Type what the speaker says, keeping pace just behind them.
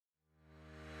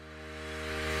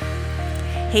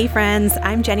Hey friends,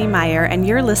 I'm Jenny Meyer, and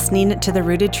you're listening to the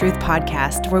Rooted Truth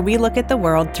podcast, where we look at the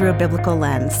world through a biblical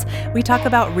lens. We talk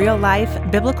about real life,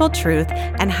 biblical truth,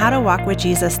 and how to walk with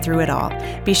Jesus through it all.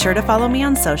 Be sure to follow me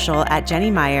on social at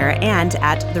Jenny Meyer and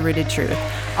at The Rooted Truth.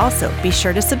 Also, be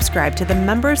sure to subscribe to the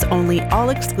members-only,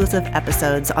 all-exclusive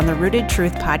episodes on the Rooted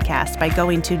Truth podcast by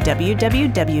going to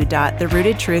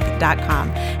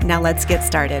www.therootedtruth.com. Now let's get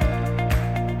started.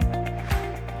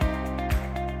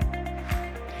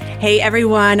 Hey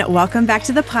everyone, welcome back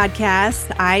to the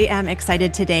podcast. I am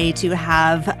excited today to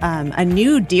have a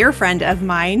new dear friend of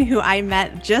mine who I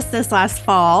met just this last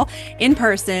fall in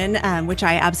person, which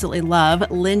I absolutely love,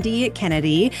 Lyndi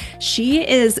Kennedy. She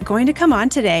is going to come on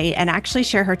today and actually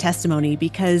share her testimony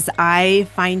because I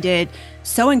find it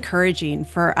so encouraging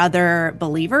for other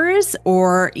believers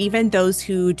or even those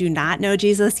who do not know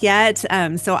Jesus yet.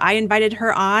 So I invited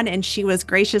her on and she was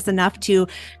gracious enough to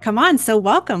come on. So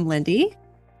welcome, Lyndi.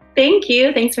 Thank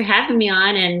you. Thanks for having me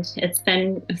on. And it's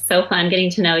been so fun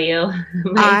getting to know you.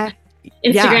 My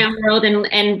Instagram world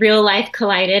and real life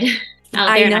collided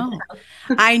out there.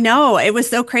 I know. It was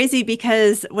so crazy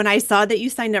because when I saw that you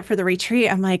signed up for the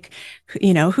retreat, I'm like,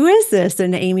 who is this?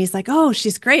 And Amy's like, oh,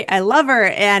 she's great. I love her.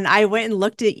 And I went and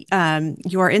looked at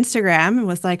your Instagram and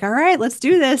was like, all right, let's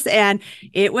do this. And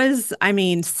it was,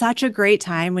 such a great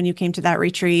time when you came to that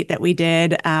retreat that we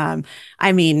did.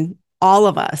 All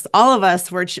of us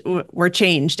were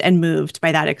changed and moved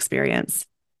by that experience.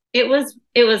 It was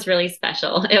really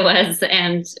special. It was.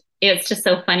 And it's just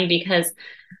so funny because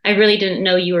I really didn't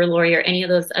know you or Lori or any of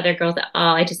those other girls at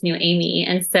all. I just knew Amy.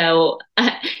 And so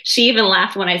she even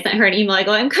laughed when I sent her an email. I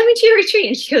go, I'm coming to your retreat.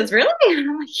 And she goes, really? And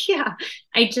I'm like, yeah,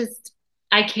 I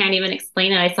can't even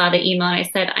explain it. I saw the email and I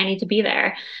said, I need to be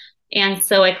there. And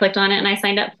so I clicked on it and I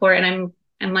signed up for it. And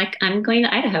I'm like, I'm going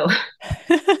to Idaho.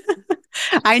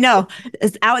 I know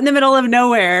it's out in the middle of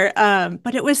nowhere.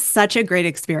 But it was such a great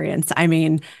experience.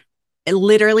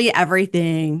 Literally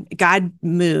everything, God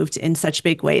moved in such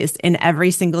big ways in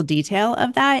every single detail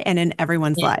of that and in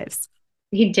everyone's lives.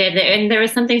 He did. And there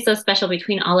was something so special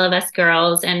between all of us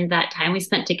girls and that time we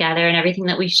spent together and everything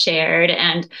that we shared.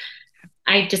 And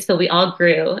I just feel we all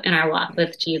grew in our walk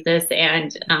with Jesus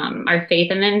and our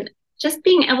faith. And then just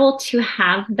being able to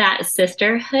have that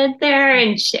sisterhood there,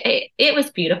 and it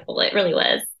was beautiful. It really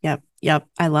was. Yep.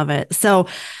 I love it. So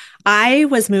I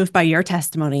was moved by your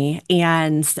testimony,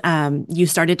 and you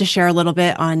started to share a little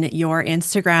bit on your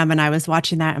Instagram, and I was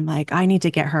watching that. I'm like, I need to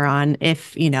get her on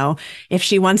if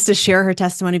she wants to share her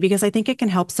testimony, because I think it can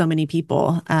help so many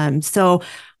people. So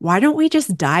why don't we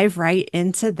just dive right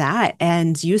into that,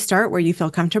 and you start where you feel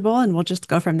comfortable, and we'll just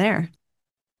go from there.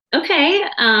 Okay.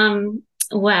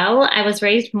 Well, I was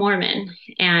raised Mormon,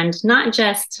 and not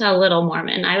just a little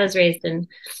Mormon. I was raised in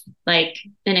a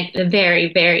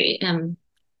very, very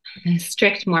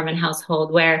strict Mormon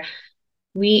household where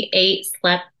we ate,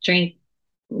 slept, drank,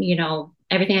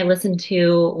 everything I listened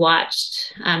to,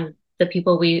 watched, the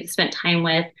people we spent time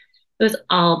with. It was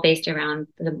all based around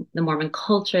the Mormon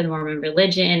culture, the Mormon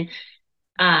religion.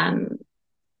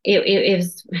 It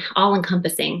was all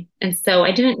encompassing. And so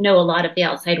I didn't know a lot of the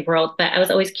outside world, but I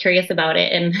was always curious about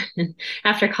it. And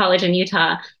after college in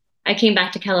Utah, I came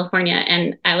back to California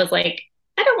and I was like,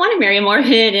 I don't want to marry a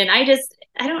Mormon. And I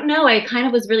don't know. I kind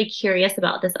of was really curious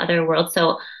about this other world.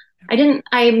 So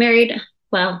I married,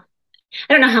 well,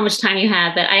 I don't know how much time you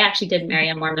have, but I actually did marry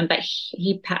a Mormon, but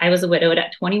I was widowed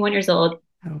at 21 years old.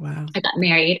 Oh, wow. I got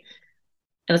married.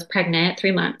 I was pregnant at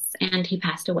 3 months and he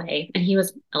passed away and he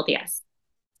was LDS.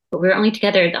 But we were only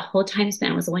together, the whole time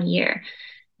span was 1 year.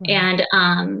 Wow. And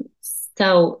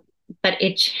but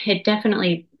it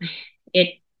definitely,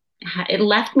 it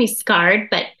left me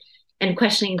scarred, and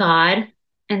questioning God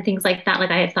and things like that.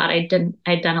 Like I thought I'd done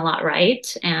a lot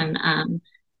right. And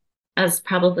I was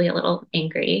probably a little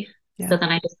angry. Yeah. So then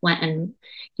I just went and,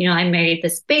 I married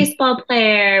this baseball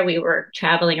player. We were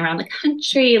traveling around the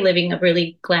country, living a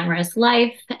really glamorous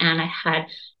life. And I had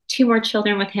 2 more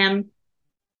children with him.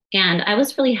 And I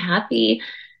was really happy.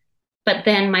 But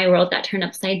then my world got turned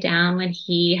upside down when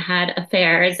he had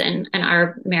affairs and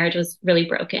our marriage was really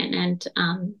broken and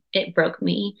it broke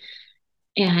me.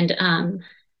 And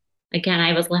again,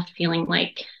 I was left feeling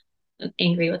like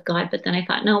angry with God. But then I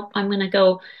thought, nope, I'm going to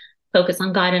go focus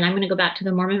on God and I'm going to go back to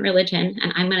the Mormon religion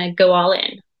and I'm going to go all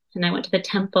in. And I went to the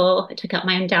temple. I took out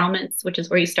my endowments, which is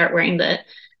where you start wearing the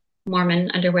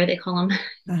Mormon underwear, they call them.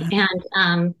 Uh-huh.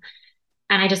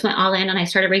 And I just went all in and I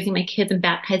started raising my kids and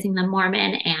baptizing them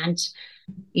Mormon. And,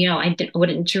 I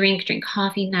wouldn't drink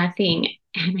coffee, nothing.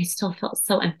 And I still felt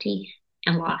so empty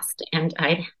and lost. And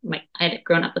I'd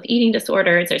grown up with eating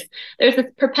disorders. There's this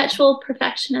perpetual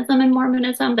perfectionism in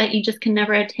Mormonism that you just can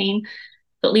never attain.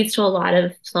 So it leads to a lot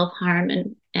of self-harm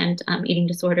and eating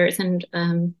disorders and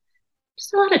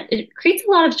just a lot of it creates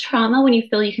a lot of trauma when you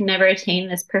feel you can never attain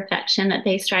this perfection that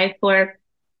they strive for.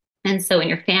 And so in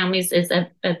your families is a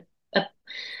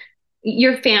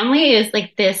your family is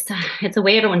like this, it's a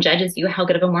way everyone judges you how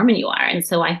good of a Mormon you are. And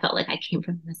so I felt like I came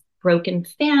from this broken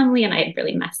family and I had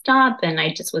really messed up and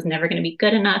I just was never going to be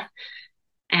good enough.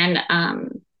 And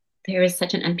there was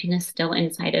such an emptiness still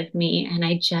inside of me. And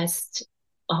I just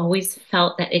always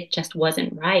felt that it just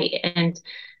wasn't right. And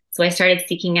so I started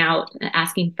seeking out,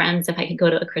 asking friends if I could go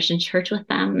to a Christian church with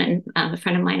them. And a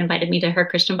friend of mine invited me to her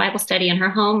Christian Bible study in her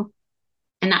home.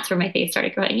 And that's where my faith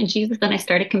started growing in Jesus. Then I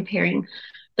started comparing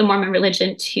the Mormon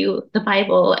religion to the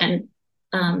Bible and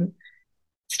um,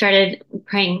 started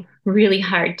praying really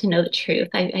hard to know the truth.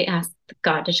 I asked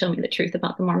God to show me the truth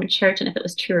about the Mormon church and if it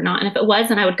was true or not. And if it was,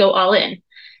 then I would go all in.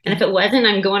 And if it wasn't,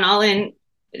 I'm going all in,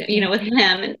 with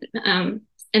him.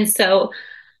 And so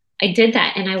I did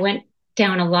that and I went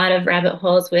down a lot of rabbit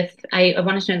holes with, I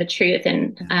wanted to know the truth.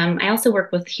 And I also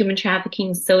work with human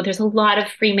trafficking. So there's a lot of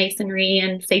Freemasonry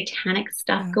and satanic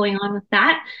stuff going on with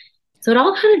that. So it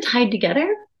all kind of tied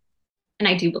together. And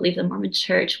I do believe the Mormon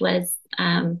church was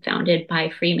founded by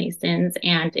Freemasons,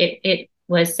 and it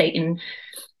was Satan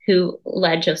who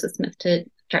led Joseph Smith to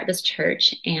start this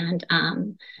church. And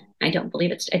I don't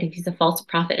believe I think he's a false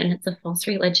prophet and it's a false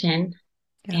religion.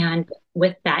 And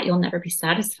with that, you'll never be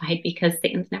satisfied because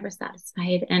Satan's never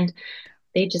satisfied. And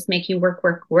they just make you work,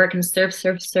 work, work and serve,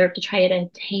 serve, serve to try to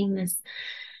attain this,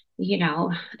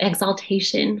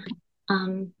 exaltation.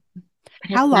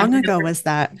 How long ago was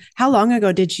that? How long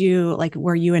ago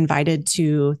were you invited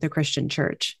to the Christian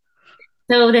church?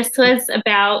 So this was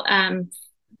about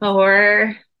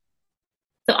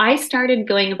so I started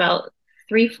going about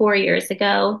 3-4 years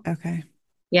ago. Okay.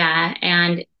 Yeah.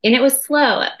 And it was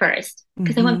slow at first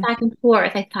because I went back and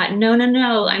forth. I thought, no,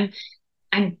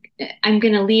 I'm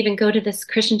going to leave and go to this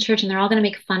Christian church and they're all going to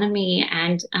make fun of me.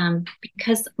 And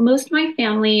because most of my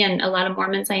family and a lot of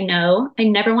Mormons I know, I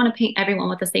never want to paint everyone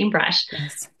with the same brush.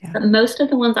 Yes. Yeah. But most of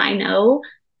the ones I know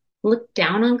look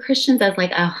down on Christians as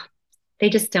like, oh, they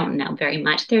just don't know very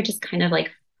much. They're just kind of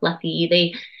like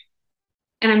fluffy.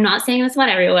 And I'm not saying this about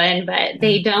everyone, but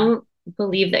they don't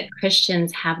believe that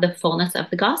Christians have the fullness of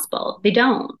the gospel. They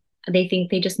don't. They think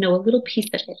they just know a little piece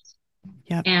of it.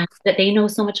 Yep. And that they know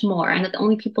so much more, and that the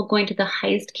only people going to the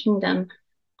highest kingdom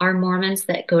are Mormons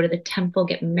that go to the temple,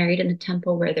 get married in the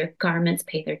temple, wear their garments,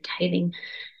 pay their tithing,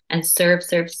 and serve,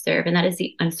 serve, serve. And that is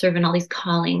and serve in all these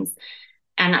callings.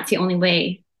 And that's the only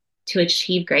way to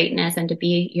achieve greatness and to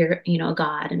be a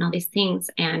God and all these things.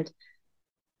 And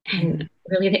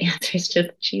really the answer is just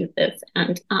Jesus.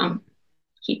 And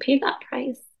he paid that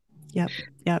price. Yep.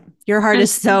 Yep. Your heart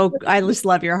is I just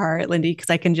love your heart, Lyndi, because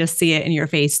I can just see it in your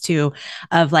face too,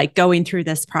 of like going through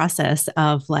this process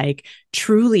of like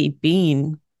truly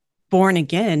being born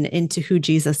again into who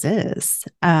Jesus is.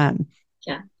 Yeah.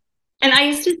 And I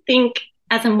used to think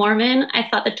as a Mormon, I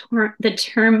thought the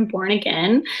term born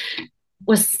again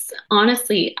was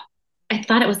honestly, I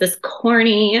thought it was this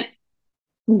corny,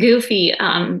 goofy,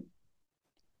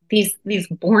 these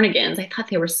born agains. I thought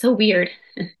they were so weird.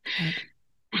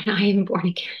 And I am born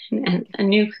again and a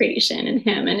new creation in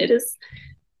him. And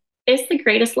it's the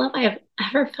greatest love I have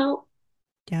ever felt.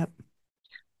 Yep.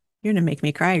 You're going to make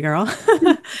me cry, girl.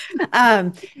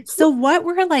 So what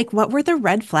were the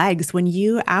red flags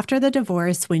after the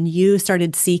divorce, when you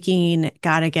started seeking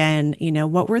God again,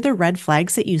 what were the red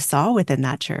flags that you saw within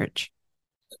that church?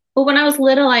 Well, when I was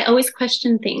little, I always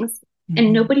questioned things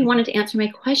and nobody wanted to answer my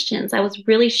questions. I was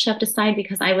really shoved aside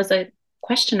because I was a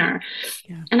questioner.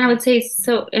 Yeah. And I would say,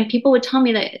 and people would tell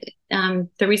me that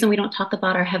the reason we don't talk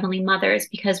about our Heavenly Mother is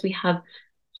because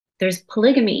there's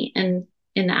polygamy in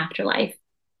the afterlife.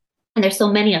 And there's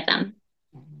so many of them.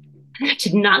 And that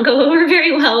did not go over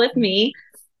very well with me.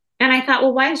 And I thought,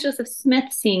 well, why is Joseph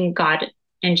Smith seeing God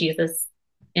and Jesus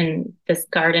in this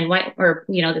garden? Why, or,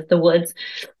 the woods?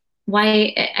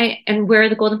 Why, and where are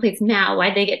the golden plates now?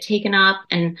 Why'd they get taken up?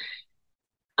 And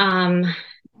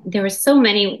there were so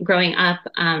many growing up.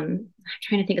 I'm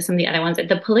trying to think of some of the other ones,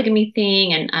 the polygamy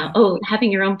thing and, having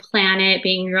your own planet,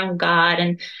 being your own God.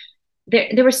 And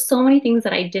there were so many things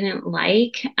that I didn't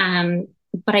like.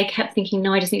 But I kept thinking,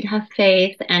 no, I just need to have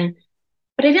faith. But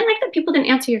I didn't like that people didn't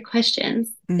answer your questions.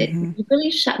 It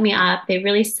really shut me up. They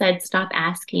really said, stop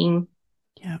asking.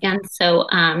 Yeah. And so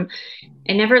I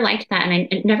never liked that.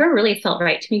 And it never really felt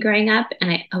right to me growing up.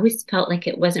 And I always felt like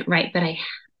it wasn't right. But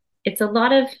it's a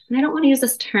lot of, and I don't want to use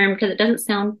this term because it doesn't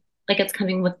sound like it's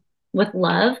coming with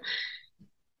love.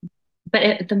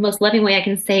 But the most loving way I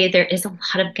can say, there is a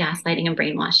lot of gaslighting and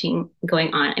brainwashing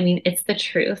going on. I mean, it's the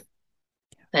truth.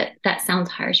 but that sounds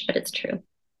harsh, but it's true.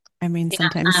 I mean, Yeah,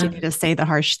 sometimes you need to say the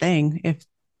harsh thing if,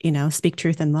 speak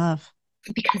truth in love.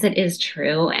 because it is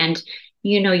true. And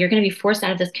you're going to be forced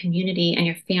out of this community and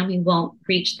your family won't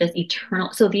reach this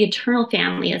eternal. So the eternal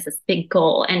family is this big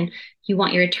goal. And you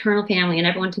want your eternal family and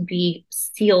everyone to be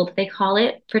sealed, they call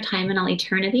it, for time and all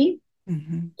eternity.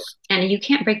 Mm-hmm. And you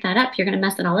can't break that up. You're going to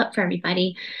mess it all up for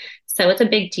everybody. So it's a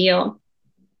big deal.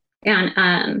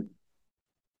 And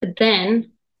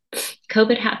then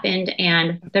COVID happened.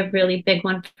 And the really big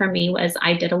one for me was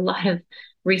I did a lot of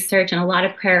research and a lot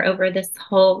of prayer over this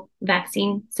whole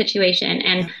vaccine situation.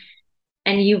 And Yep.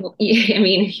 I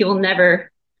mean, you will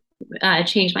never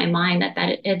change my mind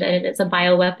that it is a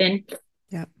bioweapon.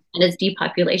 Yep. It is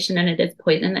depopulation and it is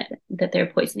poison that they're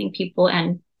poisoning people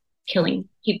and killing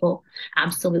people.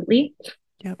 Absolutely.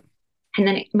 Yep. And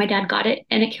then my dad got it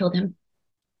and it killed him.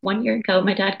 1 year ago,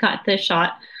 my dad got the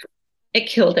shot. It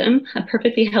killed him, a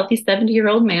perfectly healthy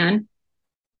 70-year-old man,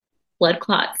 blood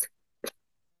clots,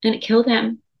 and it killed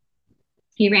him.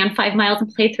 He ran 5 miles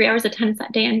and played 3 hours of tennis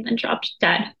that day and then dropped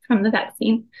dead from the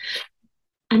vaccine.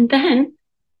 And then,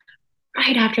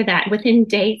 right after that, within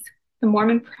days, the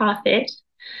Mormon prophet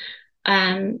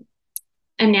um,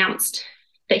 announced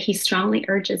that he strongly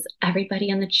urges everybody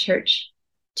in the church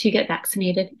to get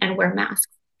vaccinated and wear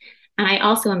masks. And I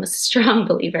also am a strong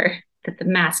believer that the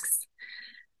masks,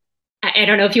 I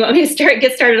don't know if you want me to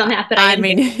get started on that, but I I am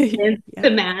mean, the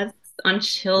yep. masks on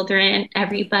children,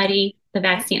 everybody, the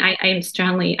vaccine. I am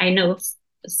strongly, I know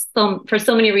for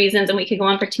so many reasons, and we could go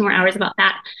on for 2 more hours about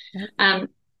that. Yep.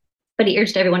 But he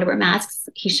urged everyone to wear masks.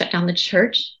 He shut down the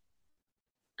church.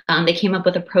 They came up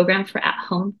with a program for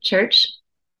at-home church.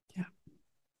 Yeah.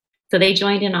 So they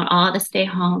joined in on all the stay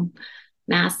home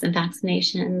masks and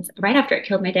vaccinations right after it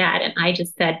killed my dad. And I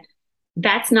just said,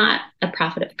 that's not a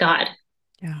prophet of God.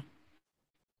 Yeah.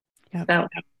 Yep. So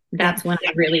Yep. that's when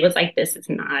I really was like, this is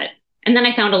not. And then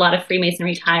I found a lot of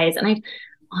Freemasonry ties. And I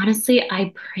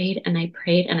prayed and I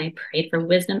prayed and I prayed for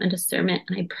wisdom and discernment.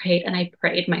 And I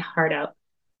prayed my heart out.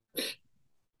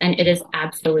 And it is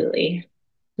absolutely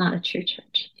not a true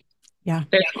church. Yeah.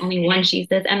 There's only one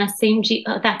Jesus and the same Jesus.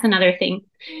 Oh, that's another thing.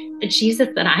 The Jesus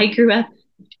that I grew up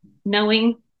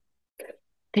knowing,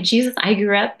 the Jesus I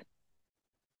grew up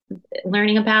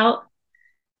learning about,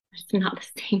 it's not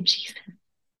the same Jesus.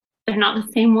 They're not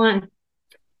the same one.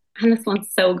 And this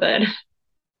one's so good.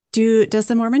 Does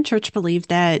the Mormon church believe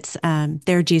that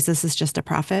their Jesus is just a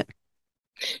prophet?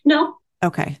 No,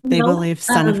 Okay. They no. believe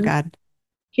son of God.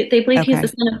 They believe he's the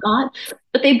Okay. son of God,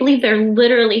 but they believe they're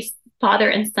literally father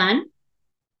and son,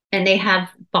 and they have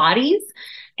bodies,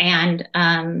 and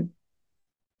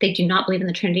they do not believe in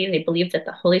the Trinity. They believe that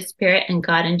the Holy Spirit and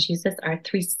God and Jesus are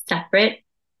three separate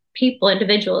people,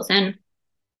 individuals, and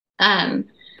um,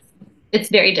 it's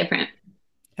very different.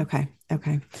 Okay.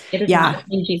 Okay. It is not Yeah. the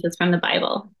same Jesus from the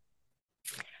Bible.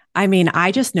 I mean,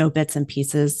 I just know bits and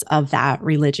pieces of that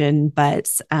religion, but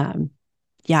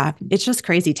yeah, it's just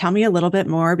crazy. Tell me a little bit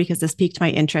more because this piqued my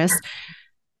interest.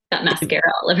 Got mascara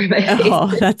all over my face. Oh,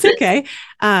 that's okay.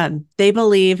 They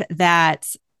believe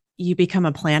that you become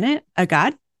a planet, a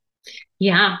god.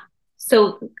 Yeah.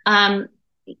 So, some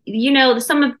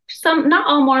not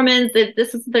all Mormons.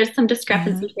 There's some Uh-huh.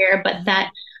 discrepancy here, but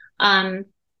um,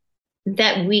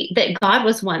 that God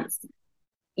was once,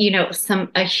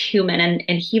 a human,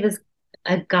 and he was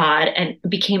a god and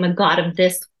became a god of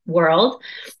this world,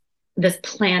 this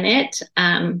planet.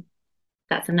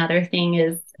 That's another thing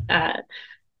is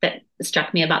that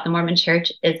struck me about the Mormon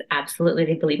Church is absolutely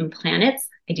they believe in planets.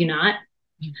 I do not.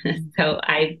 Mm-hmm. So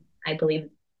I believe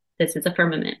this is a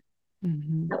firmament.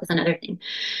 Mm-hmm. That was another thing.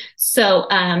 So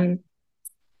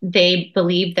they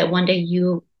believe that one day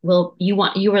you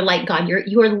are like God.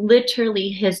 You are literally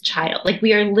his child. Like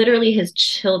we are literally his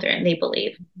children, they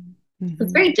believe. So it's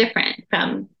Mm-hmm. very different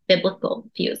from biblical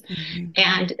views. Mm-hmm.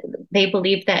 And they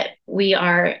believe that we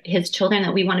are his children,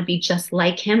 that we want to be just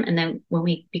like him. And then when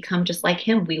we become just like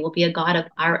him, we will be a God of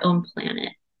our own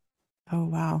planet. Oh,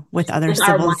 wow. With other With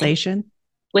our wife, civilization.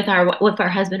 with our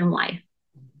husband and wife.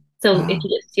 So if Wow. you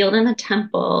get sealed in the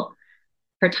temple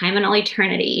for time and all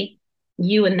eternity,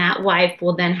 you and that wife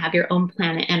will then have your own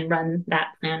planet and run that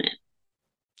planet.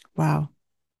 Wow.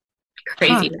 Huh.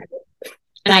 Crazy.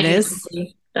 And I That do not is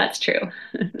believe that's true.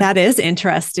 that is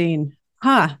interesting.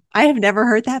 Huh. I have never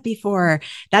heard that before.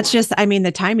 That's just, I mean,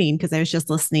 the timing, because I was just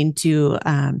listening to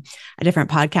a different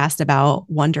podcast about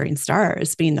wandering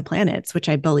stars being the planets, which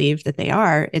I believe that they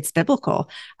are. It's biblical.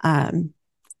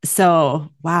 So,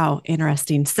 wow,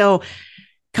 interesting. So,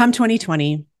 come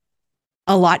 2020,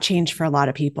 a lot changed for a lot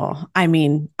of people. I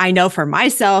mean, I know for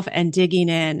myself and digging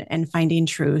in and finding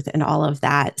truth and all of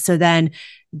that. So then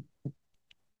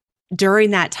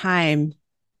during that time,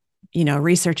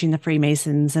 researching the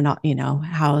Freemasons and,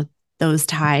 how those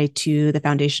tie to the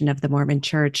foundation of the Mormon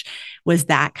church, was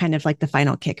that kind of like the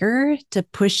final kicker to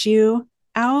push you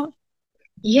out?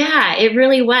 Yeah, it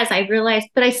really was. I realized,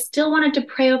 but I still wanted to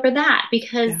pray over that Yeah.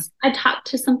 because I talked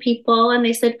to some people and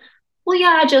they said, well,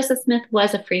 yeah, Joseph Smith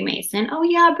was a Freemason. Oh,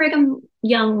 yeah, Brigham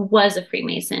Young was a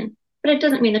Freemason. But it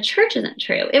doesn't mean the church isn't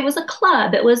true. It was a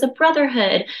club, it was a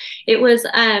brotherhood, it was,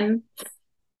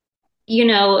 you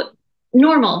know,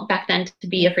 normal back then to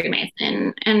be Yeah. a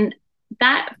Freemason. And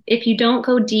that, if you don't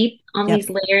go deep on Yep. these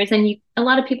layers, and a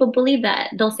lot of people believe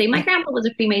that, they'll say, my Yep. grandpa was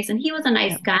a Freemason. He was a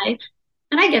nice Yep. guy.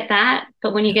 And I get that.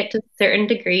 But when you Yep. get to certain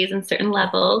degrees and certain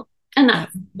levels, and Yep.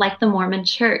 that's like the Mormon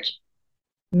church,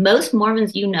 most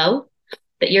Mormons,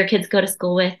 that your kids go to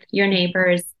school with, your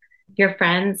neighbors, your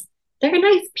friends, they're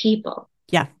nice people.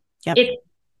 Yeah. Yep. It,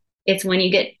 it's when you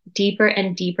get deeper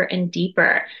and deeper and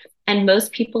deeper. And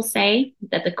most people say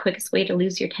that the quickest way to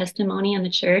lose your testimony in the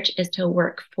church is to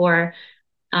work for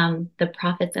the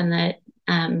prophets and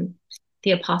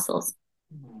the apostles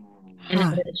in the Huh.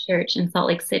 head of the church in Salt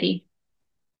Lake City.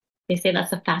 They say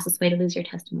that's the fastest way to lose your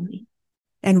testimony.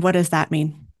 And what does that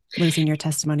mean? Losing your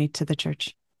testimony to the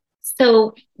church?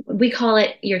 So we call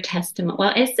it your testimony.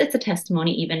 Well, it's a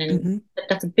testimony even, and Mm-hmm.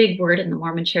 that's a big word in the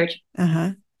Mormon church.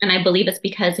 Uh-huh. And I believe it's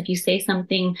because if you say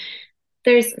something,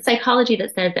 there's psychology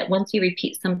that says that once you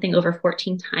repeat something over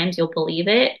 14 times, you'll believe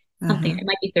it. Something, Uh-huh. it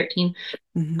might be 13.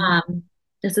 Mm-hmm. Um,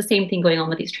 it's the same thing going on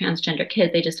with these transgender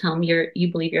kids. They just tell them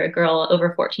you believe you're a girl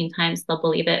over 14 times, they'll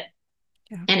believe it.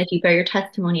 Yeah. And if you bear your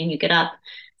testimony and you get up,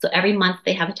 so every month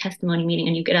they have a testimony meeting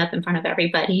and you get up in front of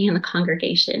everybody in the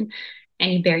congregation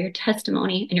and you bear your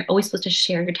testimony, and you're always supposed to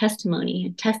share your testimony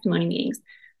in testimony meetings.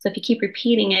 So if you keep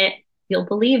repeating it, you'll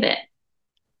believe it.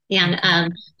 And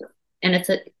Okay. and it's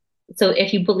a so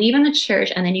if you believe in the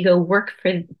church and then you go work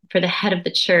for the head of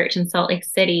the church in Salt Lake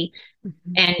City,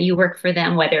 Mm-hmm. and you work for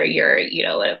them, whether you're,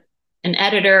 an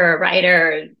editor or a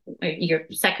writer or your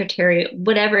secretary,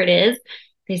 whatever it is,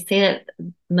 they say that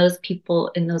most people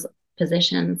in those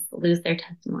positions lose their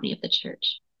testimony of the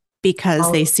church.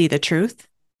 Because they Oh, see the truth.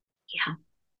 yeah,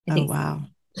 I Oh, think so. wow.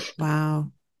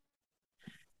 Wow.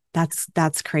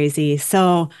 That's crazy.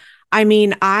 So, I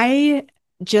mean, I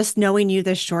just knowing you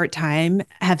this short time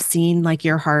have seen like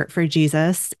your heart for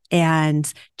Jesus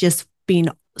and just being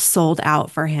sold out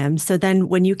for him. So then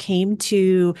when you came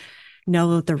to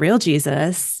know the real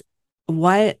Jesus,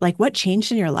 what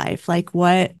changed in your life? Like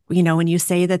what, when you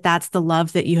say that that's the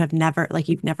love that you've never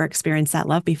experienced that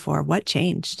love before, what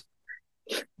changed?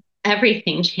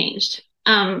 Everything changed.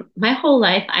 My whole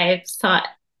life I've sought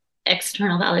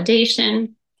external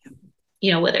validation,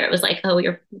 whether it was like, oh,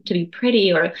 you're to be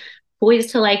pretty, or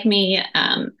boys to like me,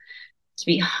 to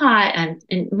be hot, and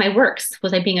in my works.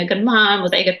 Was I being a good mom?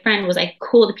 Was I a good friend? Was I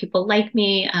cool? Did people like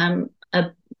me?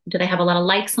 Did I have a lot of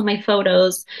likes on my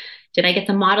photos? Did I get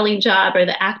the modeling job or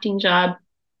the acting job?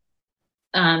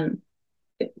 Um,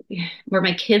 were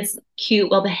my kids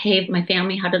cute, well behaved? My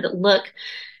family, how did it look?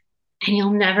 And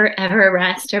you'll never ever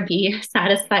rest or be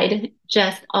satisfied,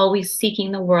 just always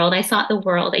seeking the world. I sought the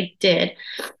world, I did.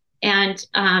 And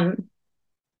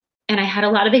I had a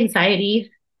lot of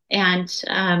anxiety and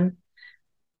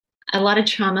a lot of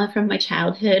trauma from my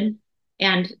childhood.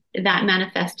 And that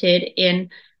manifested in,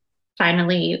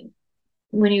 finally,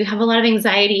 when you have a lot of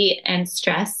anxiety and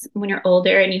stress when you're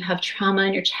older and you have trauma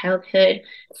in your childhood,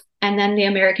 and then the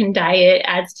American diet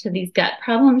adds to these gut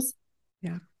problems.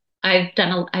 Yeah. I've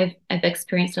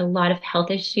experienced a lot of health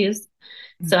issues. So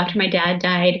Mm-hmm. after my dad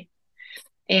died,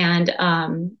 and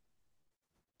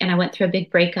I went through a big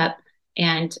breakup,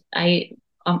 and I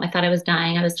thought I was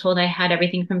dying. I was told I had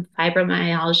everything from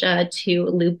fibromyalgia to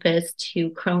lupus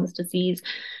to Crohn's disease,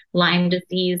 Lyme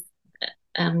disease,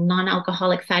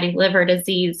 non-alcoholic fatty liver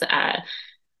disease.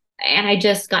 And I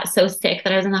just got so sick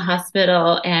that I was in the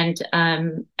hospital, and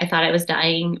I thought I was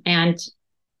dying, and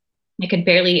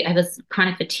I was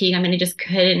chronic fatigue. I mean, I just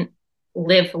couldn't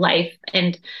live life.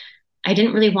 And I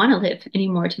didn't really want to live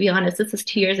anymore, to be honest. This was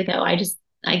 2 years ago.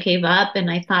 I gave up and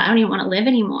I thought, I don't even want to live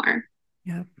anymore.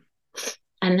 Yeah.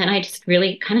 And then I just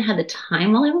really kind of had the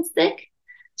time while I was sick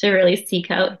to really seek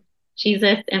out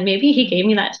Jesus. And maybe he gave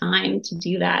me that time to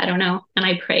do that. I don't know. And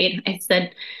I prayed. I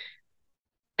said,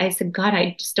 God,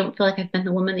 I just don't feel like I've been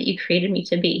the woman that you created me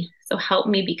to be. So help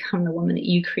me become the woman that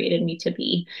you created me to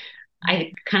be.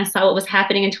 I kind of saw what was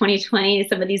happening in 2020,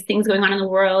 some of these things going on in the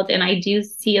world. And I do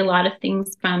see a lot of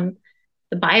things from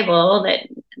the Bible, that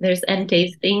there's end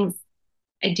days things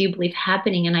I do believe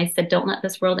happening. And I said, don't let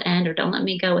this world end, or don't let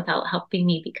me go without helping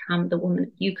me become the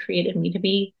woman you created me to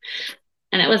be.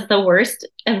 And it was the worst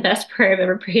and best prayer I've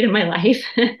ever prayed in my life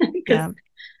because Yeah.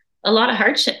 a lot of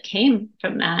hardship came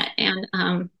from that.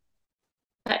 And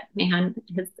but man,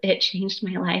 it changed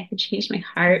my life. It changed my Yeah.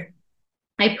 heart.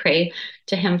 I pray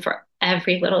to him for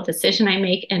every little decision I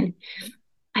make. And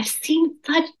I've seen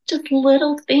such just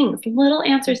little things, little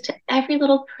answers to every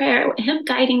little prayer, him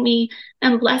guiding me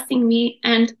and blessing me.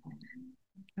 And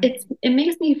it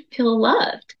makes me feel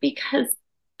loved because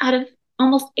out of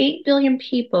almost 8 billion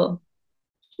people,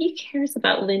 he cares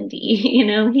about Lyndi.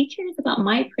 He cares about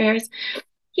my prayers.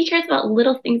 He cares about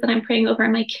little things that I'm praying over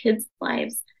in my kids'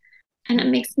 lives. And it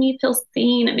makes me feel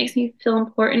seen. It makes me feel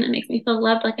important. It makes me feel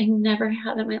loved like I never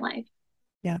have in my life.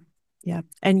 Yeah. Yeah.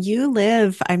 And you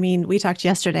live, I mean, we talked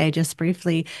yesterday just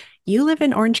briefly. You live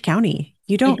in Orange County.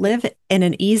 You I don't live in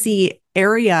an easy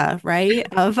area, right,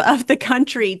 of the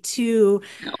country to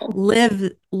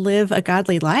know. live a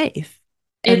godly life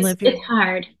and It's live your it's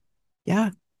hard. yeah.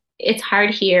 It's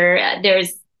hard here.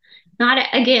 There's not,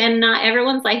 again, not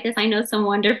everyone's like this. I know some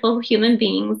wonderful human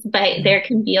beings, but Yeah. there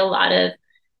can be a lot of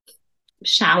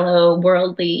shallow,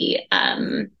 worldly,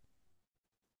 a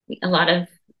lot of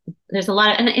there's a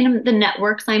lot of, and in the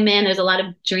networks I'm in, there's a lot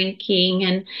of drinking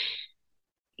and,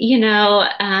 you know,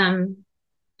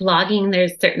 blogging.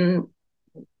 There's certain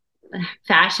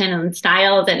fashion and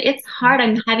styles, and it's Yeah. hard.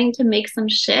 I'm having to make some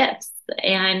shifts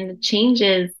and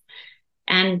changes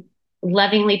and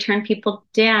lovingly turn people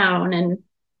down. And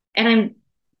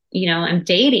I'm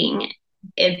dating.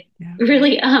 It Yeah.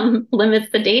 really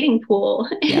limits the dating pool.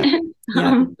 Yeah. And,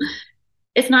 Yeah.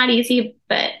 it's not easy,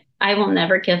 but I will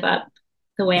never give up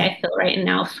the way Yeah. I feel right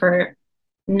now. For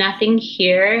nothing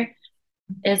here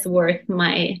is worth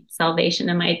my salvation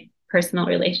and my personal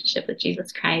relationship with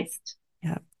Jesus Christ.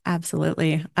 Yeah,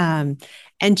 absolutely.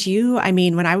 And you, I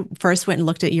mean, when I first went and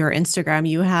looked at your Instagram,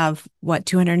 you have what,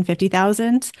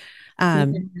 250,000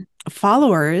 um, Yeah.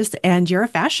 followers, and you're a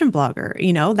fashion blogger.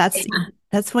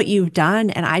 That's what you've done.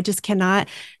 And I just cannot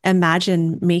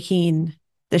imagine making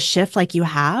the shift like you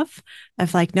have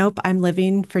of like, nope, I'm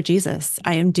living for Jesus.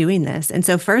 I am doing this. And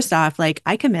so first off, like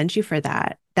I commend you for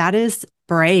that. That is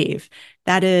brave.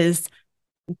 That is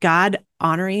God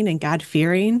honoring and God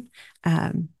fearing.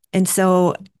 And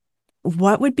so,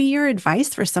 what would be your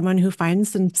advice for someone who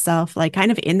finds themselves like kind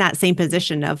of in that same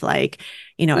position of like,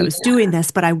 I was Yeah. doing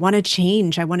this, but I want to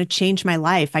change. I want to change my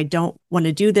life. I don't want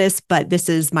to do this, but this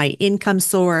is my income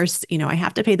source. I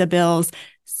have to pay the bills.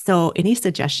 So, any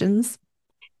suggestions?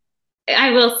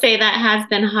 I will say that has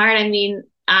been hard. I mean,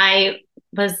 I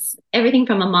was everything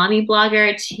from a mommy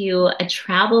blogger to a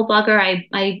travel blogger.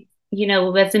 I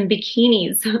was in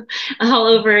bikinis all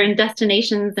over in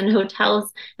destinations and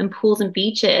hotels and pools and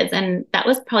beaches. And that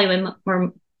was probably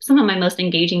some of my most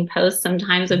engaging posts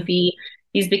sometimes would be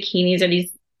these bikinis or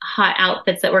these hot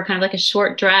outfits that were kind of like a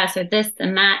short dress or this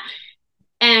and that.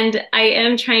 And I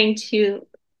am trying to,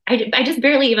 I just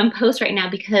barely even post right now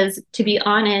because, to be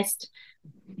honest,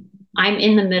 I'm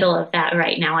in the middle of that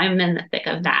right now. I'm in the thick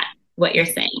of that, what you're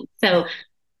saying. Yeah.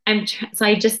 So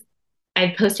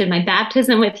I posted my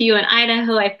baptism with you in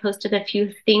Idaho. I've posted a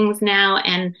few things now.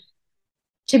 And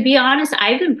to be honest,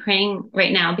 I've been praying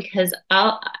right now because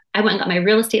I went and got my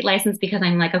real estate license because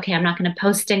I'm like, okay, I'm not going to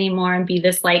post anymore and be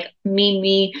this like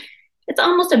me. It's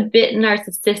almost a bit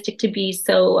narcissistic to be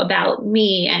so about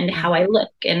me and Yeah. how I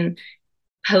look and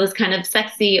pose kind of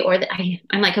sexy, or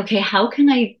I'm like, okay, how can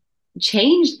I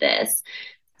change this?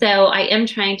 So I am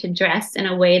trying to dress in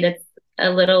a way that's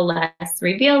a little less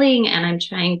revealing, and I'm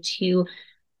trying to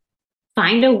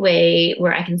find a way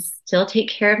where I can still take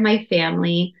care of my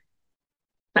family,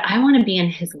 but I want to be in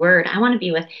his word. I want to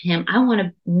be with him. I want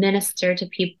to minister to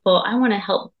people. I want to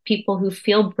help people who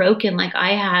feel broken like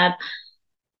I have.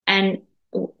 And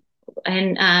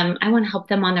I want to help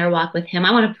them on their walk with him.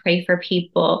 I want to pray for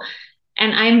people.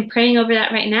 And I'm praying over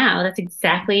that right now. That's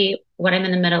exactly what I'm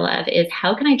in the middle of, is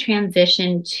how can I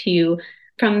transition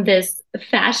from this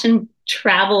fashion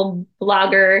travel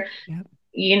blogger,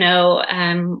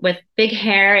 Yeah. with big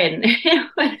hair and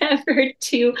whatever,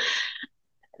 to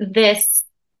this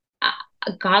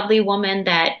godly woman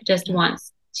that just Yeah.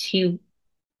 wants to,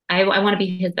 I want to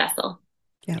be his vessel.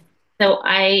 Yeah. So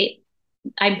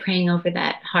I'm praying over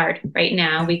that hard right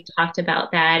now. Yeah. We've talked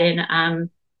about that. And,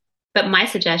 but my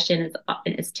suggestion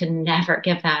is to never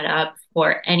give that up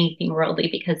for anything worldly,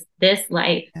 because this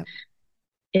life Yeah.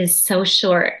 is so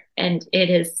short, and it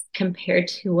is, compared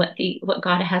to what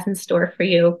God has in store for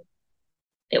you,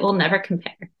 it will never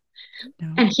compare.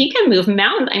 No. And he can move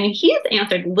mountains. I mean, he has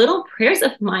answered little prayers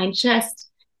of mine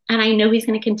and I know he's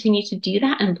going to continue to do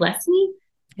that and bless me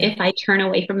Yeah. if I turn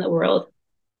away from the world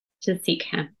to seek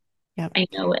him. Yeah. I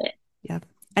know it. Yeah.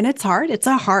 And it's hard. It's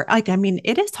a hard, like, I mean,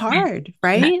 it is Yeah. hard, Yeah.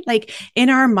 right? Like in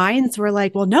our minds, we're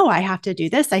like, well, no, I have to do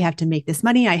this. I have to make this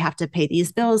money. I have to pay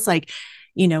these bills. Like,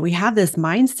 we have this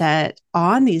mindset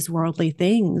on these worldly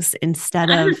things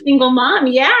instead I'm a of, single mom.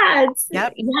 Yeah.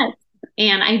 yep, Yes.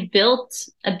 And I built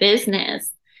a business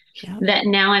yep, that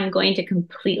now I'm going to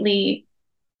completely,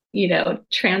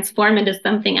 transform into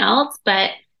something else.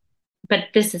 But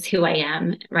this is who I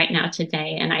am right now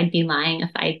today. And I'd be lying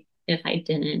if I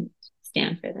didn't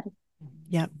stand for this.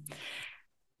 yep.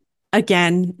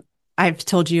 Again, I've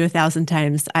told you 1,000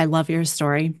 times, I love your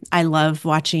story. I love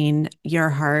watching your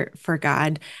heart for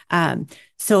God.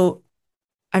 So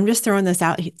I'm just throwing this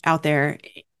out there.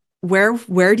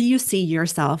 Where do you see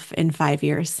yourself in 5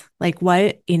 years? Like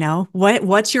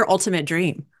what's your ultimate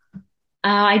dream?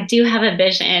 I do have a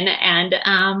vision and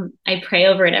I pray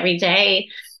over it every day.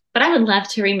 But I would love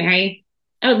to remarry.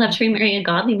 I would love Yep, to remarry a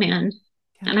godly man.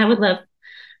 yep, And I would love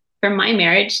for my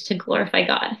marriage to glorify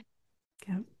God.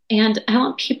 yep, And I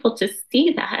want people to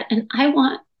see that. And I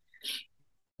want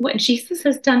what Jesus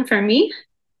has done for me,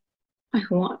 I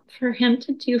want for him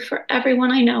to do for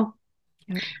everyone I know.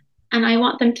 yep, And I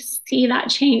want them to see that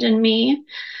change in me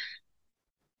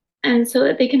and so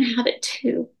that they can have it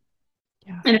too.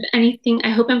 yeah, And if anything,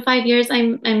 I hope in 5 years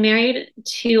I'm married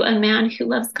to a man who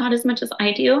loves God as much as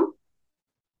I do.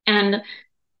 And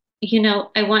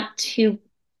I want to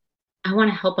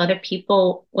help other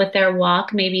people with their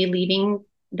walk, maybe leaving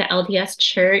the LDS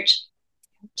church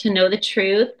to know the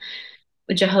truth,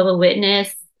 Jehovah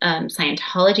Witness,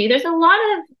 Scientology. There's a lot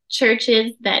of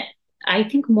churches that I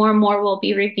think more and more will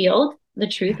be revealed the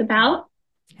truth yeah, about,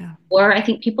 yeah, or I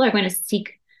think people are going to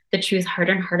seek the truth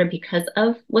harder and harder because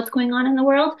of what's going on in the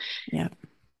world. yeah,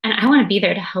 And I want to be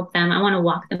there to help them. I want to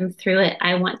walk them through it.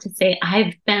 I want to say,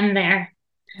 I've been there.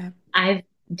 yeah, I've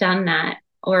done that.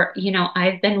 Or,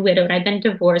 I've been widowed. I've been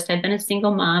divorced. I've been a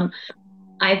single mom.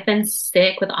 I've been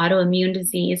sick with autoimmune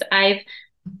disease.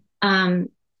 Um,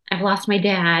 I've lost my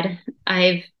dad.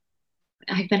 I've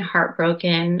been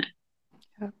heartbroken.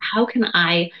 yeah, How can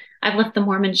I've left the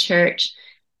Mormon church.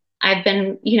 I've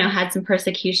been, had some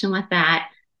persecution with that.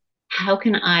 How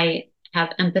can I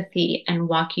have empathy and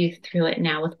walk you through it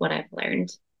now with what I've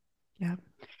learned? yeah.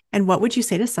 And what would you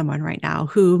say to someone right now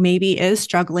who maybe is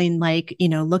struggling, like,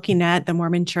 looking at the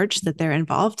Mormon church that they're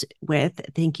involved with,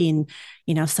 thinking,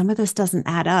 some of this doesn't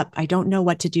add up. I don't know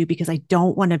what to do because I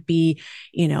don't want to be,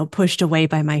 pushed away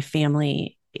by my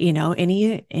family.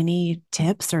 Any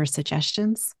tips or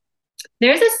suggestions?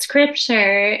 There's a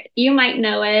scripture, you might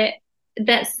know it,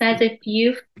 that says if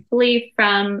you flee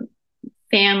from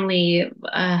family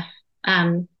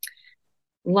um,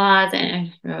 laws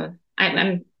and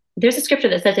there's a scripture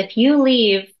that says if you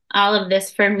leave all of this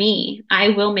for me, I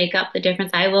will make up the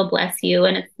difference. I will bless you.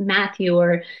 And it's Matthew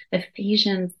or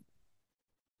Ephesians.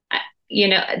 We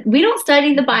don't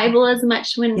study the Bible as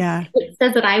much when Yeah. it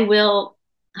says that I will.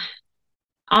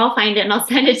 I'll find it and I'll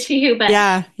send it to you, but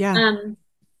Yeah. Yeah. um,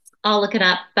 I'll look it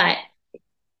up. But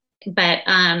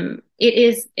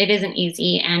it isn't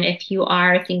easy. And if you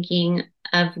are thinking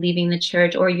of leaving the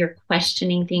church or you're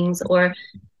questioning things or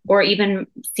even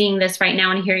seeing this right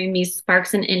now and hearing me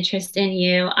sparks an interest in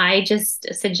you, I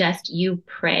just suggest you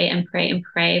pray and pray and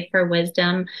pray for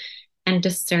wisdom and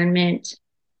discernment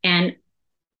and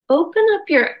open up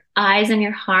your eyes and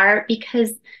your heart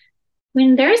because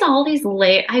when there's all these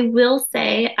layers, I will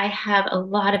say I have a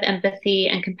lot of empathy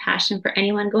and compassion for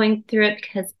anyone going through it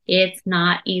because it's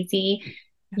not easy.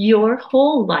 Your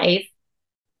whole life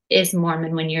is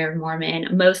Mormon when you're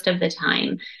Mormon, most of the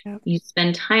time. Yep. You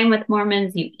spend time with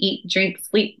Mormons, you eat, drink,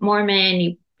 sleep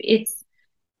Mormon. It's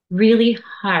really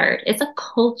hard. It's a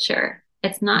culture.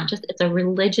 It's not Yeah. just, it's a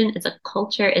religion, it's a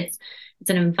culture, it's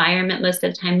an environment most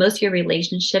of the time. Most of your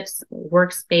relationships,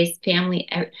 workspace, family,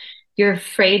 you're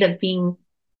afraid of being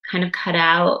kind of cut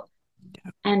out.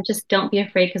 Yep. And just don't be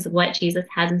afraid because what Jesus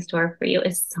has in store for you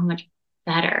is so much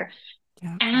better.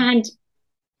 Yep. And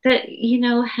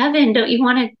heaven, don't you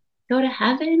want to go to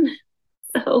heaven?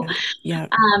 So Yep.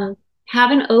 Yep.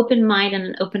 have an open mind and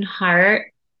an open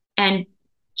heart and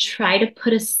try to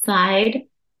put aside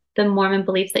the Mormon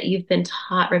beliefs that you've been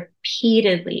taught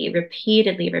repeatedly,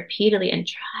 repeatedly, repeatedly, and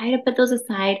try to put those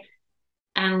aside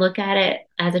and look at it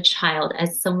as a child,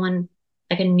 as someone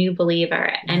like a new believer,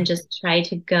 Yeah. and just try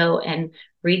to go and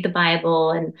read the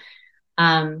Bible and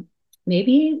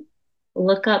maybe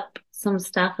look up some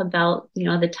stuff about,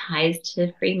 the ties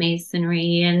to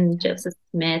Freemasonry and Joseph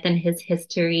Smith and his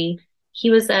history. He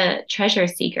was a treasure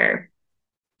seeker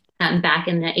back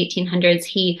in the 1800s.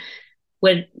 He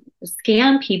would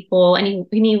scam people, and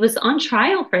he was on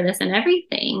trial for this and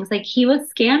everything. It's like he was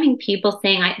scamming people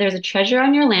saying, there's a treasure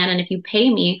on your land, and if you pay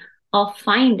me, I'll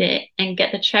find it and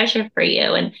get the treasure for you.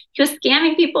 And he was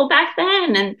scamming people back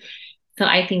then. And so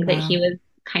I think that he Wow. was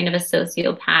kind of a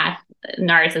sociopath,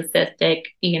 narcissistic,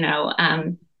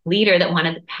 leader that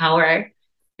wanted the power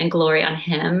and glory on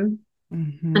him.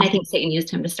 And I Hmm. think Satan used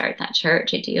him to start that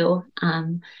church. I do.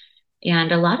 And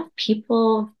a lot of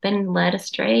people have been led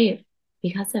astray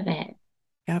because of it.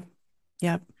 Yep.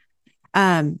 Yep.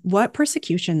 What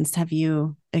persecutions have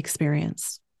you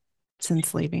experienced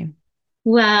since leaving?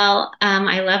 Well,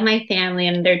 I love my family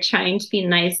and they're trying to be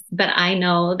nice, but I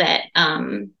know that,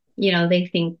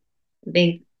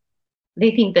 they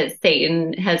they think that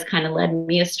Satan has kind of led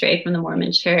me astray from the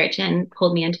Mormon church and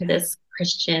pulled me into Yeah. this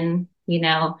Christian,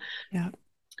 Yeah.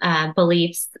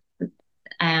 beliefs.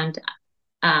 And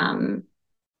um,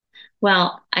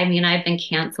 well, I mean, I've been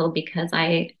canceled because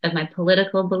of my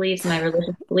political beliefs, my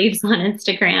religious beliefs on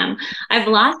Instagram. I've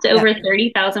lost over Yep.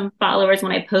 30,000 followers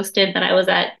when I posted that I was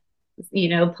at,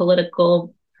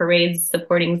 political parades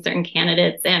supporting certain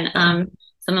candidates. And Oh,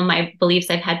 some of my beliefs,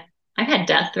 I've had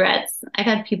death threats. I've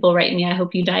had people write me, I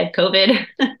hope you die of COVID.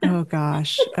 oh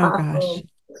gosh. It's Oh gosh. awful.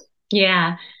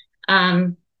 Yeah.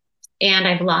 Um, and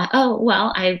I've lost, oh,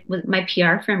 well, my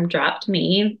PR firm dropped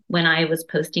me when I was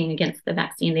posting against the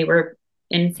vaccine. They were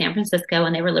in San Francisco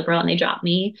and they were liberal and they dropped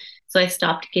me. So I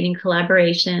stopped getting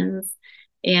collaborations.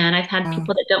 And I've had Wow.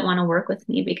 people that don't want to work with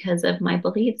me because of my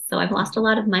beliefs. So I've lost a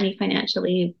lot of money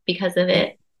financially because of Yep.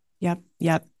 it. Yep.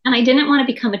 Yep. And I didn't want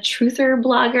to become a truther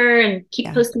blogger and keep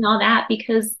Yeah. posting all that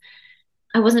because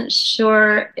I wasn't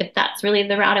sure if that's really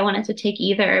the route I wanted to take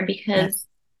either, Yep. because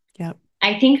Yep.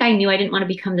 I think I knew I didn't want to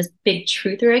become this big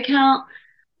truther account,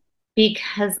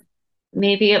 because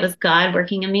maybe it was God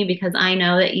working in me, because I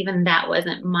know that even that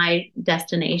wasn't my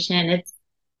destination.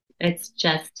 It's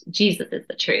just Jesus is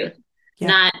the truth, Yep.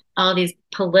 not all these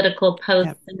political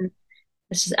posts. Yep. And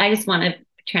I just want to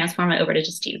transform it over to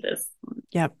just Jesus.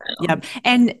 Yep. So Yep.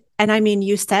 And I mean,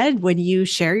 you said when you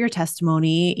share your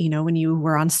testimony, when you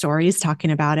were on stories talking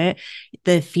about it,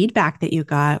 the feedback that you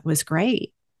got was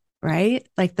great, right?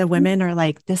 Like the women are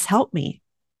like, this helped me.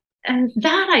 and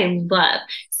that I love.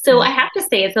 So Yeah. I have to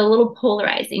say it's a little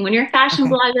polarizing. When you're a fashion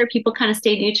Okay. blogger, people kind of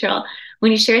stay neutral.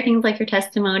 When you share things like your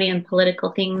testimony and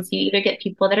political things, you either get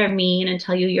people that are mean and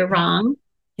tell you you're Yep. wrong,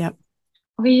 Yep.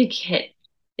 or you get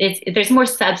there's more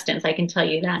substance, I can tell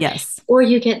you that. Yes. Or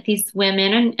you get these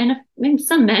women and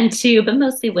some men too, but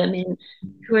mostly women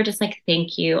who are just like,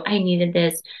 thank you. I needed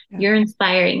this. Yep. You're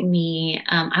inspiring me.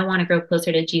 I want to grow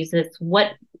closer to Jesus.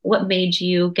 What made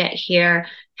you get here?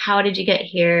 How did you get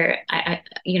here?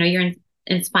 You're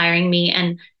inspiring me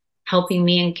and helping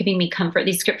me and giving me comfort.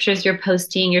 These scriptures you're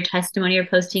posting, your testimony you're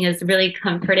posting has really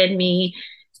comforted me.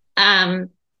 Um,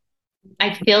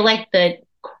 I feel like the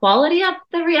quality of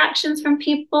the reactions from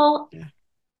people Yeah.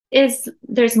 is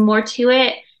there's more to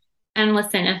it. And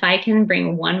listen, if I can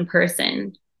bring one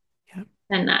person, Yep.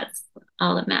 then that's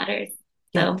all that matters.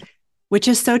 Yep. So Which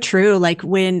is so true. Like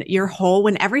when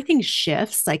everything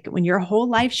shifts, like when your whole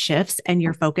life shifts and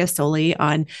you're focused solely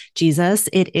on Jesus,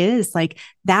 it is like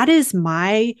that is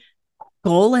my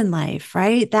goal in life,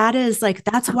 right? That is like,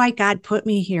 that's why God put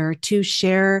me here to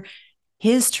share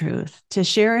his truth, to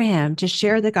share him, to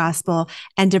share the gospel,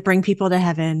 and to bring people to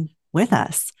heaven with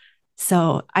us.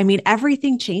 So, I mean,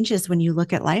 everything changes when you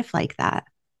look at life like that.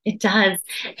 it does.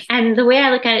 And the way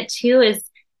I look at it too is,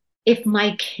 if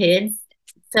my kids,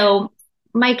 so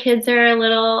my kids are a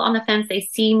little on the fence. They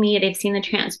see me, they've seen the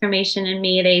transformation in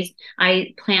me.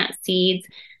 I plant seeds,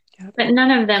 Yep. but none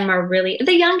of them are really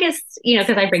the youngest, because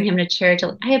I bring him to church.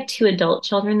 I have two adult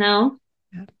children though,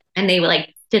 Yep. and they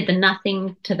like did the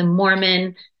nothing to the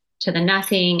Mormon to the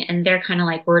nothing, and they're kind of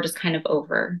like, we're just kind of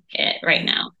over it right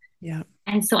Yep. now. Yep.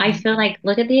 And so I Yep. feel like,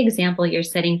 look at the example you're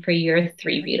setting for your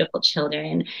three beautiful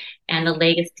children and the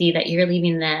legacy that you're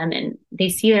leaving them. And they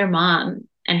see their mom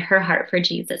and her heart for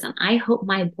Jesus. And I hope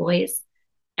my boys,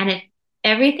 and if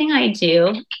everything I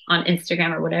do on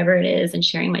Instagram or whatever it is and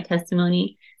sharing my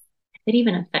testimony, if it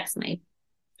even affects my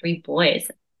three boys,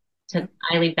 to Yep.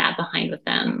 I leave that behind with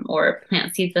them or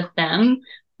plant seeds with them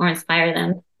or inspire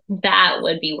them, that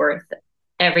would be worth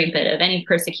every bit of any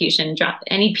persecution, drop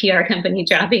any PR company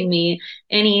dropping me,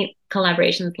 any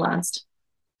collaborations lost.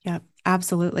 Yep.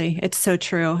 Absolutely. It's so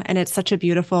true. And it's such a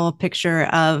beautiful picture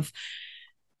of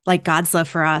like God's love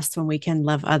for us when we can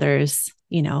love others,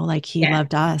 like he Yeah.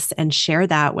 loved us and share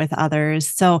that with others.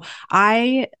 So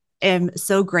I am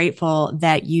so grateful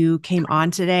that you came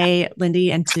on today,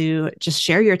 Lyndi, and to just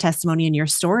share your testimony and your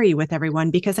story with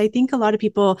everyone, because I think a lot of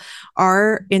people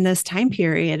are in this time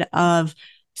period of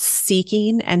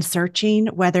seeking and searching,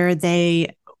 whether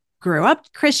they grew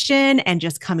up Christian and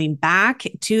just coming back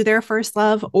to their first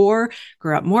love, or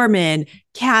grew up Mormon,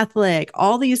 Catholic,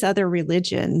 all these other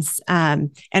religions,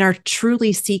 and are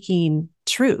truly seeking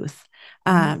truth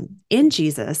in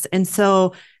Jesus. And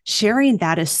so sharing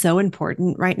that is so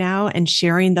important right now, and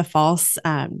sharing the false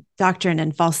doctrine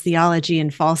and false theology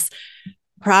and false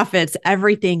prophets,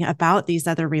 everything about these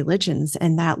other religions.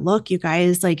 And that, look, you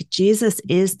guys, like, Jesus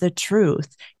is the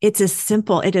truth. It's as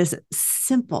simple. It is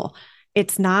simple.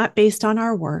 It's not based on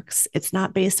our works. It's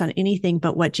not based on anything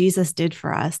but what Jesus did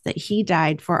for us, that he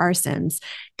died for our sins.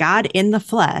 God in the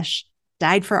flesh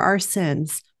died for our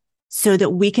sins so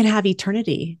that we can have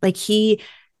eternity. Like he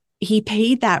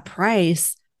paid that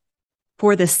price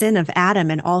for the sin of Adam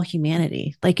and all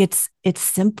humanity. Like it's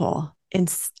simple. And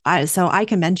so I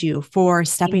commend you for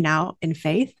stepping out in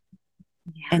faith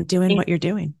and doing what you're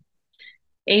doing.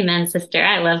 Amen, sister.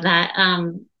 I love that.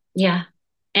 Yeah.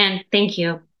 And thank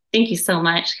you. Thank you so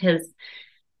much, because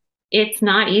it's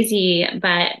not easy,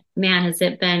 but man,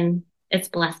 it's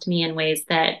blessed me in ways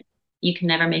that you can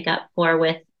never make up for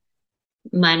with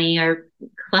money or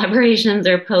collaborations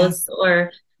or posts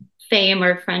or fame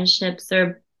or friendships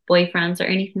or boyfriends or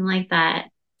anything like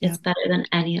that. It's better than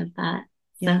any of that.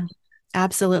 Yeah.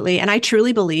 Absolutely. And I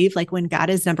truly believe, like, when God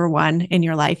is number one in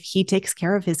your life, he takes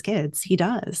care of his kids. He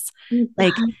does.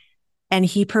 Like, and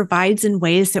he provides in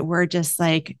ways that we're just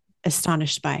like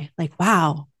astonished by, like,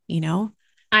 wow,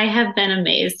 I have been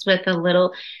amazed with a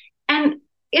little, and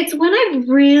it's when I've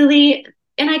really,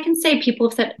 and I can say people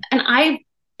have said, and I've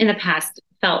in the past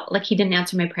felt like he didn't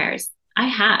answer my prayers.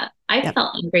 I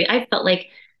felt angry. I felt like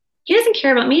he doesn't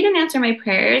care about me. He didn't answer my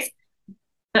prayers.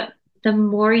 But the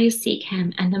more you seek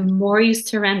him and the more you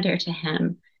surrender to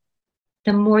him,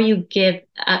 the more you give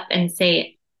up and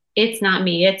say, it's not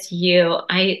me, it's you.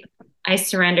 I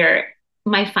surrender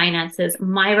my finances,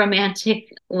 my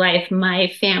romantic life, my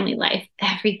family life,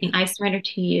 everything. I surrender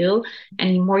to you.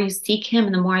 And the more you seek him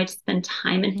and the more I spend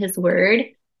time in his word,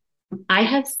 I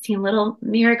have seen little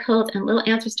miracles and little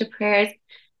answers to prayers,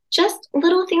 just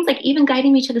little things like even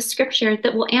guiding me to the scripture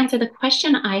that will answer the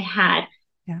question I had.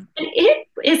 Yeah. And it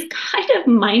is kind of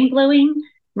mind-blowing,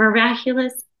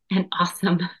 miraculous, and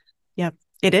awesome. Yep,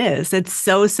 it is. It's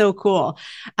so, so cool.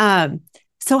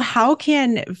 So how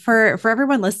can, for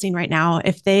everyone listening right now,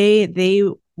 if they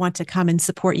want to come and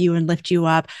support you and lift you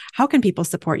up, how can people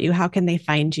support you? How can they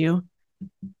find you?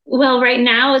 Well, right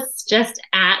now it's just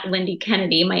at Lyndi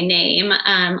Kennedy, my name,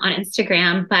 on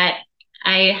Instagram. But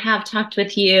I have talked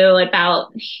with you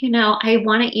about, I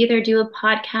want to either do a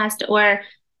podcast or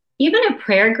even a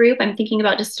prayer group. I'm thinking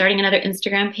about just starting another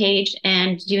Instagram page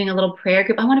and doing a little prayer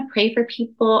group. I want to pray for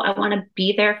people. I want to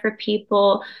be there for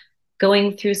people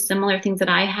going through similar things that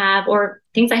I have, or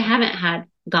things I haven't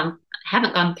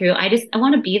gone through. I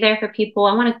want to be there for people.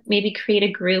 I want to maybe create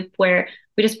a group where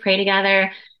we just pray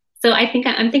together. So I think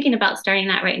I'm thinking about starting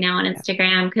that right now on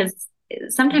Instagram, because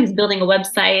sometimes building a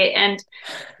website and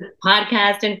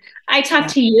podcast, and I talk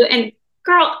to you, and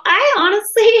girl, I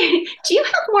honestly, do you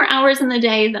have more hours in the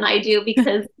day than I do?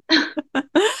 Because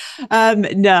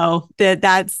no,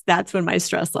 that's when my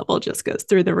stress level just goes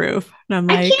through the roof. And I'm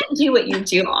like, I can't do what you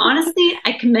do. Honestly,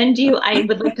 I commend you. I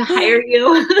would like to hire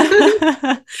you.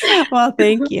 well,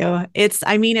 thank you. It's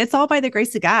all by the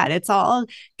grace of God. It's all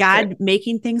God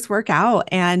making things work out.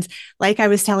 And like I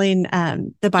was telling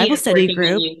the Bible study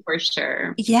group, for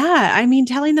sure. Yeah,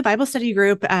 telling the Bible study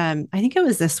group, I think it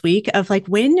was this week, of like,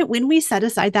 when we set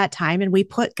aside that time and we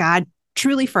put God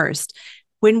truly first,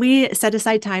 when we set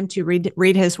aside time to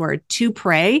read his word, to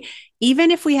pray,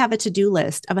 even if we have a to-do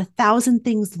list of 1,000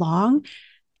 things long,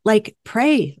 like,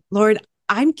 pray, Lord,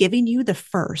 I'm giving you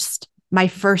my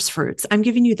first fruits. I'm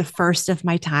giving you the first of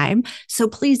my time. So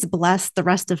please bless the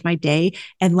rest of my day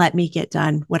and let me get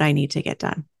done what I need to get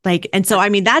done. Like, and so,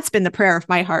 that's been the prayer of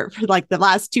my heart for like the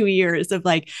last 2 years of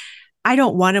like, I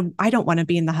don't want to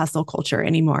be in the hustle culture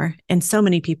anymore. And so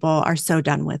many people are so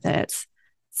done with it.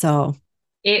 So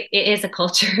it is a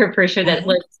culture for sure that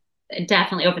was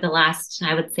definitely over the last,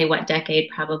 I would say, decade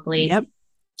probably. Yep.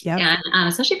 And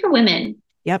especially for women.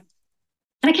 Yep.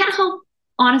 And I can't help,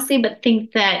 honestly, but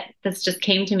think that this just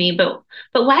came to me. But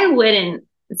why wouldn't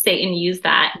Satan use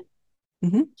that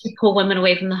to pull women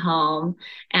away from the home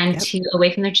and to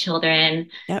away from their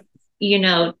children? Yep.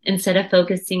 Instead of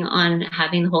focusing on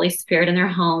having the Holy Spirit in their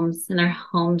homes and their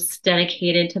homes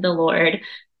dedicated to the Lord.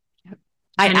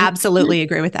 I And absolutely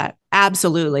agree with that.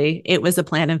 Absolutely. It was a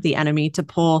plan of the enemy to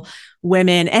pull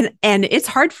women. And it's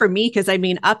hard for me because I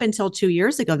mean, up until 2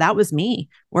 years ago, that was me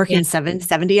yeah, working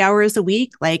 70 hours a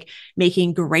week, like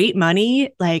making great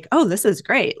money. Like, oh, this is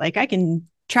great. Like I can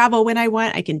travel when I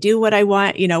want, I can do what I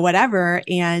want, whatever.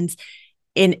 And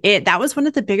that was one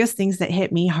of the biggest things that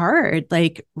hit me hard,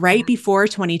 like right before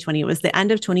 2020. It was the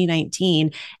end of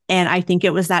 2019, and I think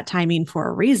it was that timing for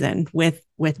a reason with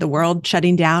the world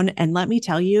shutting down. And let me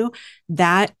tell you,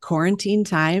 that quarantine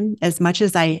time, as much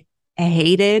as I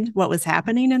hated what was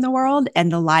happening in the world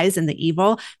and the lies and the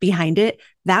evil behind it,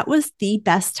 that was the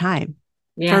best time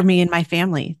for yeah. me and my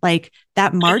family. Like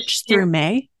that I March through can't,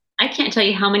 May. I can't tell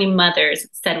you how many mothers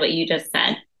said what you just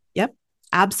said. Yep,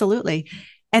 absolutely.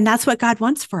 And that's what God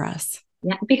wants for us.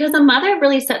 Yeah, because a mother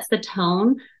really sets the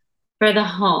tone for the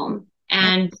home. Yep.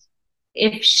 And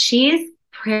if she's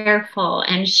prayerful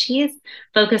and she's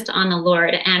focused on the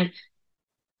Lord, and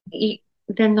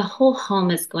then the whole home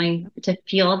is going to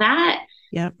feel that.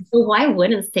 Yep. So why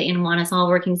wouldn't Satan want us all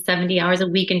working 70 hours a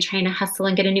week and trying to hustle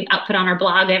and get a new outfit on our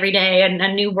blog every day and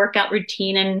a new workout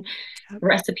routine and Yep.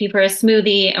 recipe for a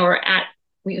smoothie, or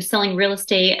we were selling real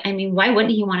estate? I mean, why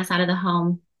wouldn't he want us out of the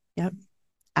home? Yep. So,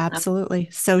 Absolutely.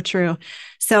 So true.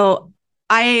 So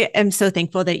I am so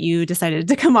thankful that you decided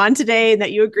to come on today and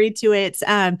that you agreed to it.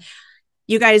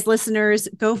 You guys, listeners,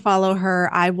 go follow her.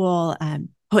 I will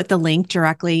put the link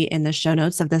directly in the show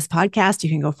notes of this podcast. You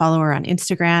can go follow her on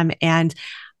Instagram. And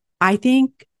I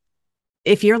think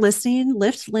if you're listening,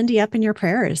 lift Lyndi up in your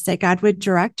prayers that God would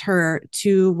direct her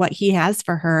to what he has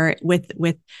for her with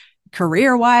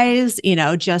career wise,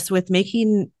 just with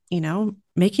making a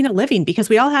living, because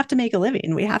we all have to make a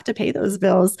living. We have to pay those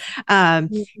bills. And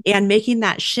making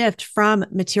that shift from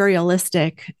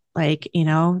materialistic, like,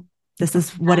 this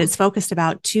is what yeah. it's focused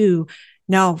about, to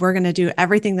no, we're going to do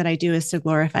everything that I do is to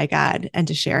glorify God and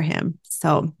to share him.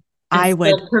 So And I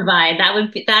would, still provide.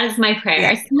 That is my prayer.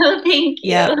 yeah, So thank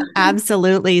you. yeah,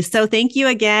 absolutely. So thank you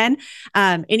again.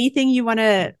 Anything you want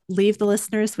to leave the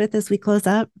listeners with as we close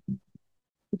up?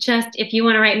 Just if you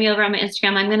want to write me over on my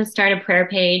Instagram, I'm going to start a prayer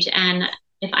page, and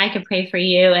if I could pray for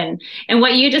you and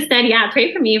what you just said, yeah,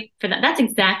 pray for me for that. That's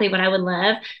exactly what I would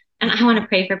love. And I want to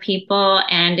pray for people.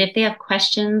 And if they have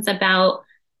questions about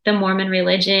the Mormon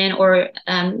religion, or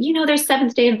there's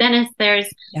Seventh Day Adventists, there's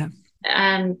Yeah.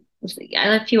 um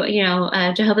a few,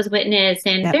 Jehovah's Witness,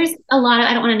 and Yep. there's a lot of,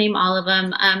 I don't want to name all of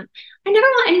them. I never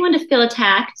want anyone to feel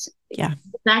attacked. Yeah.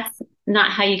 That's not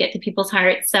how you get to people's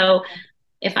hearts. So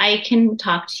if I can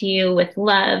talk to you with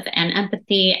love and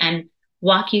empathy and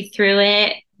walk you through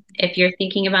it, if you're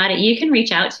thinking about it, you can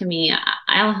reach out to me.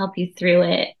 I'll help you through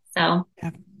it. So,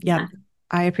 Yep. yeah. Yep.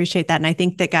 I appreciate that. And I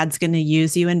think that God's going to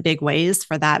use you in big ways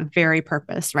for that very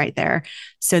purpose right there,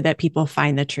 so that people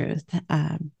find the truth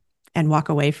and walk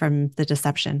away from the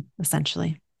deception,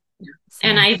 essentially.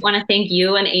 And So, I want to thank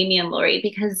you and Amy and Lori,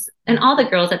 and all the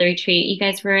girls at the retreat, you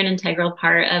guys were an integral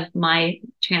part of my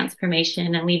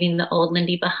transformation and leaving the old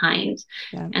Lyndi behind,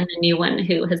 yeah. and the new one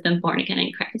who has been born again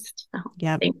in Christ. So,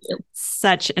 Yeah. thank you.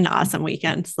 Such an awesome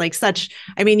weekend.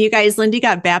 I mean, you guys, Lyndi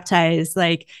got baptized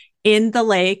like in the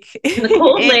lake. In the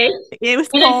cold lake, It was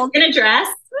cold. in a dress.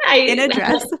 In a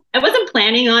dress. I wasn't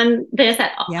planning on this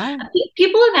at all. Yeah.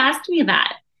 People have asked me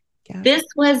that. Yeah. This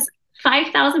was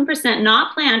 5,000%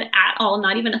 not planned at all,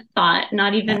 not even a thought,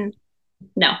 not even,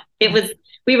 no. It was,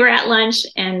 we were at lunch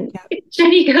and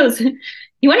Jenny goes,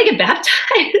 "You want to get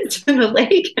baptized in the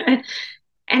lake?"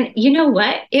 And you know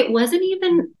what? It wasn't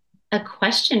even a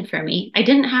question for me. I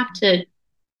didn't have to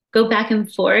go back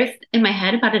and forth in my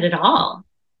head about it at all.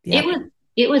 Yep.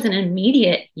 It was an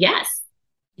immediate yes.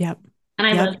 Yep. And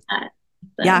I love that.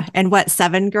 So. Yeah. And what,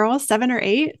 7 girls, 7 or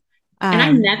 8? And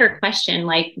I never questioned,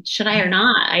 like, should I or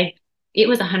not? It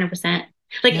was 100%.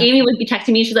 Like Amy would be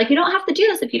texting me. She's like, "You don't have to do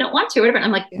this if you don't want to," or whatever. And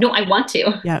I'm like, "No, I want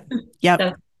to." Yep. Yep.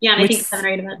 So, yeah. And I think 7 or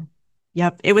 8 of us.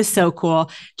 Yep. It was so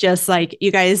cool. Just like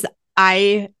you guys,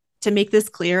 to make this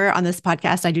clear on this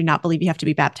podcast, I do not believe you have to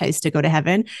be baptized to go to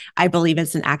heaven. I believe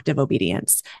it's an act of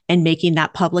obedience and making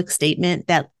that public statement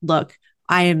that, look,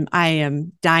 I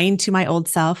am dying to my old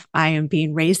self. I am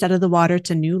being raised out of the water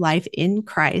to new life in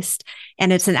Christ.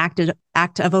 And it's an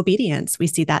act of obedience. We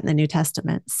see that in the New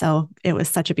Testament. So it was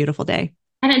such a beautiful day.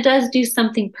 And it does do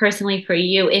something personally for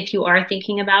you if you are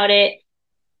thinking about it.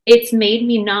 It's made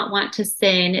me not want to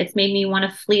sin. It's made me want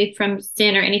to flee from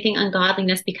sin or anything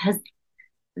ungodliness, because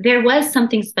there was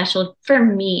something special for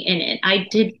me in it. I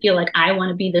did feel like I want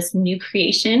to be this new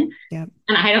creation, and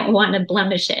I don't want to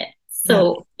blemish it.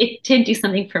 So it did do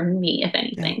something for me, if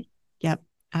anything. Yep,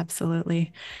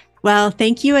 absolutely. Well,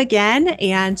 thank you again.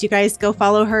 And you guys go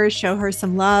follow her, show her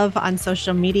some love on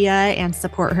social media, and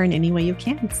support her in any way you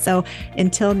can. So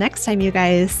until next time, you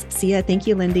guys, see ya. Thank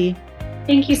you, Lyndi.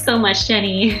 Thank you so much,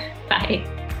 Jenny. Bye.